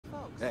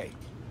Hey,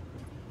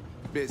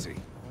 busy.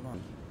 Hold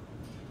on.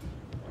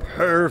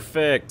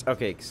 Perfect.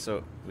 Okay,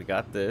 so we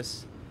got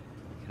this.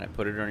 Can I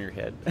put it on your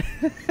head?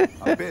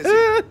 I'm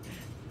busy.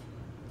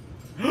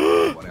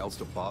 Anyone else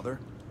to bother?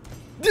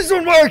 This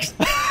one works!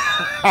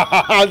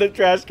 The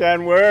trash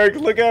can works.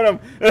 Look at him.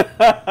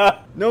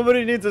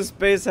 Nobody needs a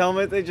space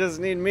helmet. They just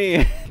need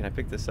me. Can I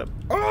pick this up?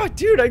 Oh,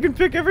 dude, I can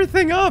pick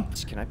everything up.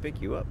 Can I pick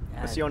you up?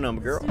 What's your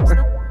number, girl?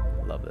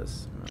 Love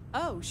this.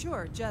 Oh,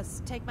 sure.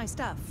 Just take my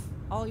stuff.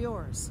 All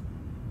yours.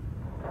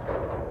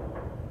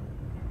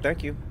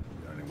 Thank you.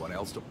 Anyone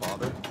else to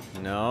bother?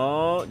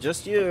 No,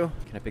 just you.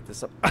 Can I pick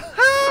this up?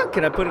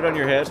 Can I put it on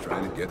your head? Just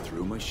trying to get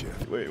through my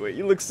shift. Wait,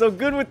 you look so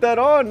good with that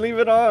on. Leave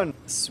it on.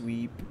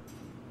 Sweep.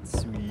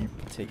 Sweep.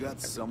 You got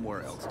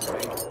somewhere else to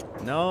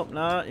be. Nope,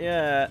 not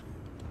yet.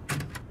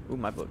 Ooh,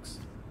 my books.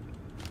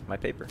 My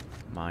paper.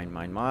 Mine.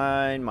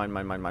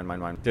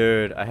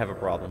 Dude, I have a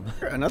problem.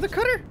 Another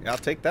cutter? Yeah, I'll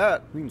take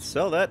that. We can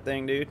sell that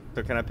thing, dude.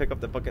 So can I pick up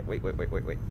the bucket? Wait.